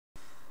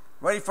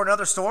Ready for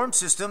another storm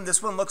system.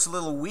 This one looks a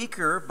little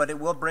weaker, but it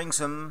will bring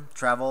some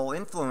travel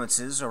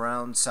influences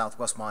around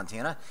southwest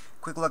Montana.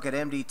 Quick look at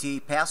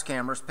MDT pass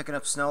cameras picking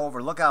up snow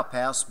over Lookout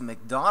Pass,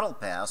 McDonald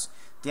Pass,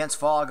 dense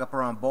fog up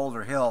around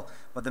Boulder Hill,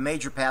 but the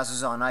major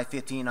passes on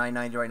I-15,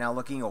 I-90 right now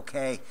looking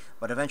okay,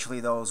 but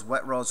eventually those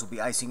wet roads will be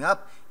icing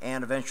up,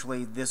 and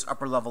eventually this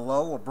upper level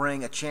low will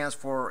bring a chance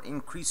for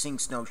increasing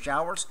snow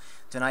showers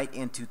tonight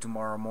into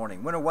tomorrow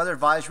morning. Winter weather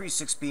advisory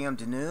 6 p.m.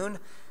 to noon.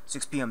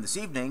 6 p.m. this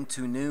evening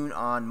to noon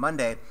on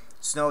Monday.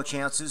 Snow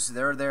chances,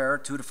 they're there,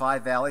 2 to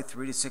 5 valley,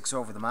 3 to 6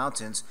 over the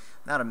mountains.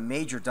 Not a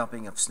major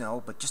dumping of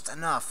snow, but just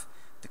enough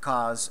to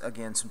cause,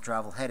 again, some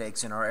travel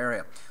headaches in our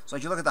area. So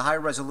as you look at the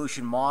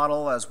high-resolution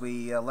model, as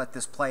we let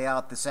this play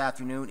out this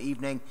afternoon,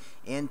 evening,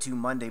 into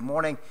Monday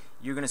morning,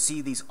 you're going to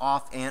see these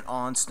off and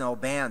on snow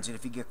bands. And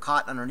if you get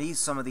caught underneath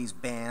some of these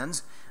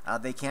bands,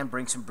 they can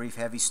bring some brief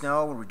heavy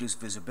snow and reduce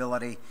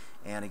visibility.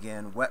 And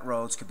again, wet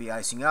roads could be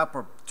icing up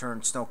or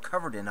turn snow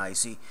covered in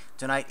icy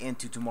tonight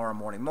into tomorrow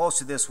morning.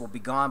 Most of this will be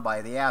gone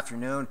by the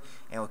afternoon,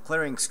 and with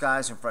clearing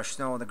skies and fresh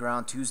snow on the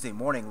ground, Tuesday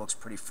morning looks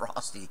pretty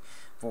frosty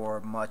for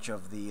much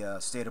of the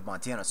state of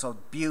Montana. So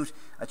Butte,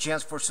 a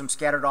chance for some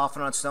scattered off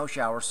and on snow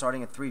showers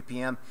starting at 3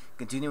 p.m.,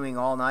 continuing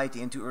all night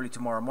into early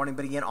tomorrow morning,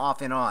 but again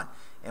off and on.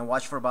 And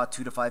watch for about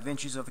 2 to 5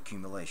 inches of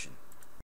accumulation.